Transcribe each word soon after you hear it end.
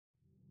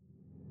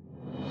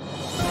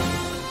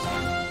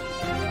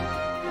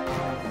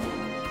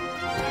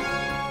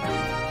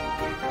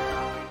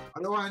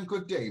Aloha and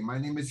good day. My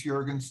name is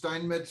Jürgen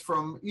Steinmetz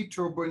from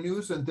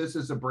eTurboNews, and this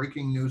is a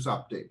breaking news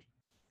update.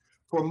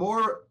 For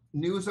more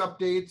news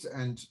updates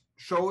and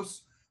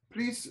shows,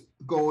 please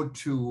go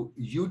to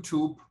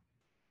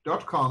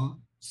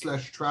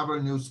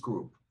youtube.com/travel news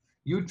group.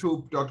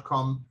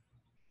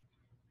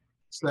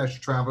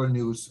 youtube.com/travel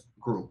news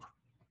group.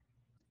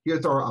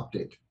 Here's our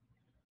update.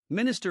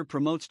 Minister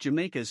promotes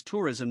Jamaica's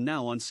tourism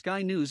now on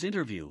Sky News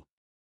interview.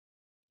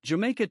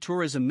 Jamaica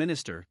Tourism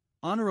Minister,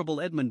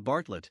 Honourable Edmund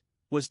Bartlett,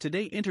 was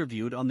today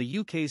interviewed on the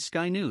UK's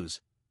Sky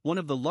News, one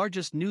of the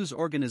largest news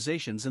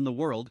organisations in the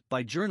world,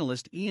 by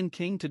journalist Ian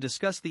King to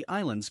discuss the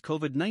island's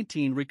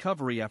COVID-19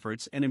 recovery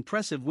efforts and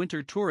impressive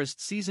winter tourist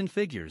season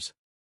figures.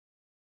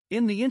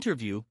 In the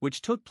interview,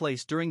 which took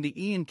place during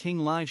the Ian King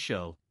live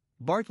show,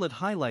 Bartlett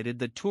highlighted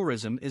that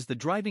tourism is the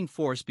driving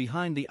force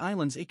behind the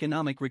island's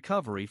economic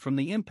recovery from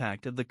the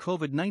impact of the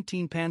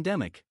COVID-19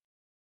 pandemic.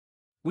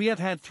 "We have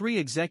had 3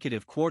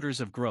 consecutive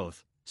quarters of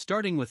growth,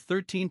 starting with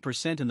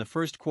 13% in the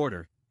first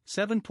quarter,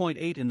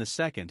 7.8% in the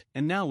second,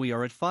 and now we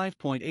are at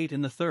 5.8%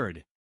 in the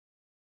third.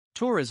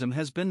 Tourism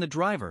has been the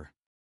driver.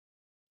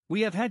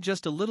 We have had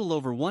just a little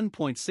over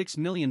 1.6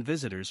 million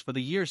visitors for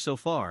the year so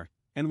far,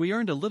 and we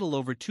earned a little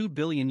over $2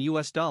 billion,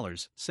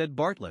 said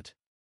Bartlett.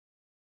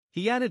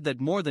 He added that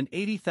more than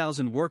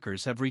 80,000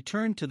 workers have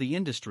returned to the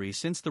industry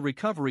since the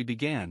recovery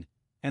began,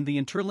 and the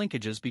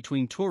interlinkages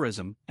between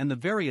tourism and the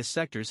various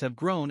sectors have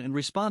grown and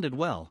responded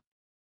well.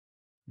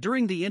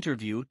 During the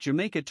interview,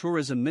 Jamaica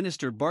Tourism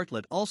Minister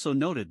Bartlett also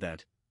noted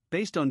that,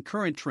 based on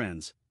current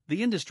trends,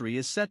 the industry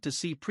is set to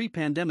see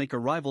pre-pandemic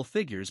arrival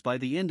figures by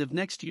the end of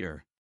next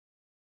year.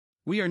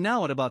 "We are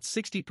now at about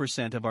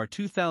 60% of our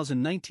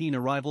 2019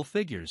 arrival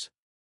figures.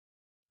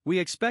 We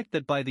expect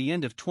that by the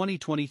end of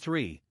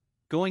 2023,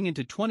 going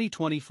into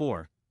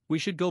 2024, we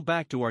should go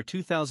back to our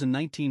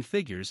 2019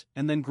 figures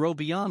and then grow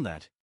beyond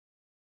that.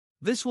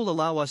 This will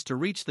allow us to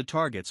reach the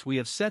targets we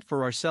have set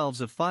for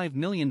ourselves of 5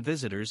 million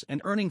visitors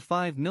and earning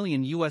 $5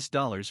 million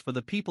for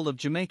the people of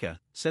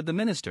Jamaica," said the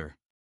minister.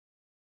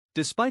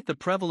 Despite the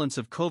prevalence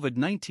of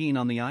COVID-19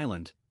 on the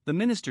island, the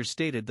minister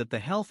stated that the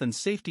health and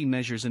safety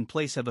measures in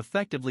place have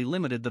effectively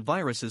limited the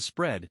virus's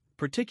spread,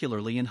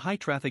 particularly in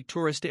high-traffic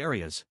tourist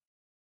areas.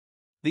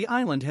 The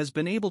island has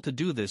been able to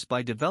do this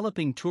by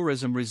developing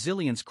tourism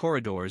resilience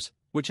corridors,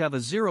 which have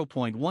a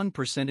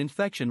 0.1%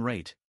 infection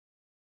rate.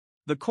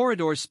 The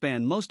corridors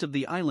span most of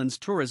the island's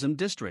tourism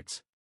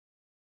districts.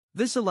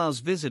 This allows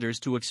visitors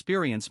to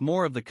experience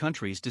more of the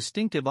country's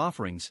distinctive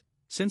offerings,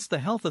 since the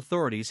health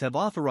authorities have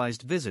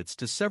authorized visits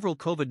to several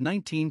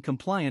COVID-19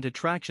 compliant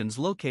attractions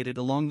located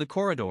along the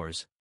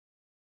corridors.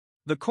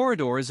 The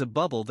corridor is a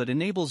bubble that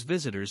enables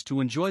visitors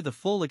to enjoy the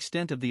full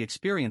extent of the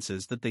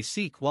experiences that they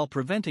seek while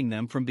preventing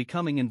them from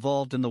becoming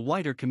involved in the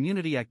wider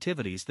community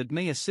activities that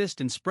may assist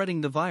in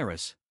spreading the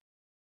virus.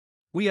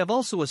 "We have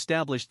also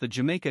established the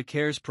Jamaica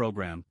Cares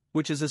program,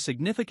 which is a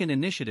significant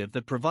initiative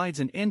that provides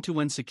an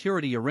end-to-end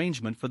security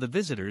arrangement for the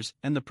visitors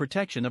and the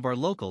protection of our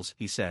locals,"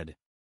 he said.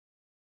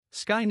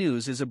 Sky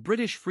News is a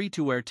British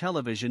free-to-air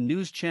television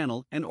news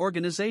channel and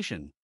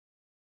organisation.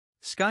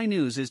 Sky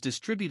News is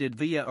distributed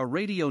via a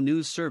radio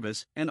news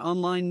service and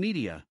online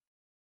media.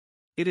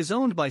 It is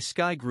owned by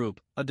Sky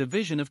Group, a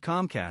division of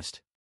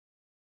Comcast.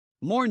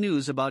 More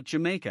news about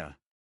Jamaica.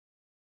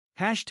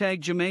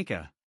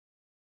 #Jamaica.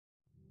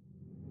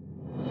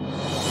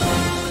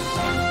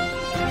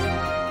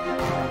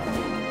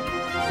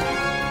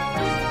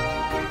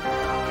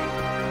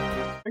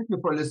 Thank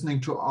you for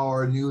listening to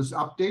our news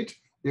update.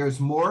 There's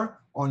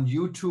more on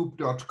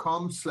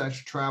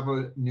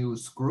youtube.com/travel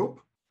news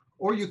group,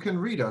 or you can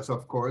read us,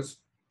 of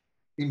course,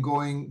 in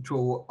going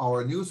to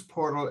our news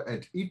portal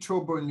at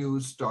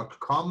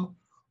eTurboNews.com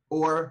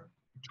or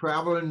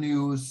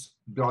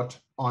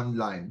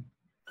travelnews.online.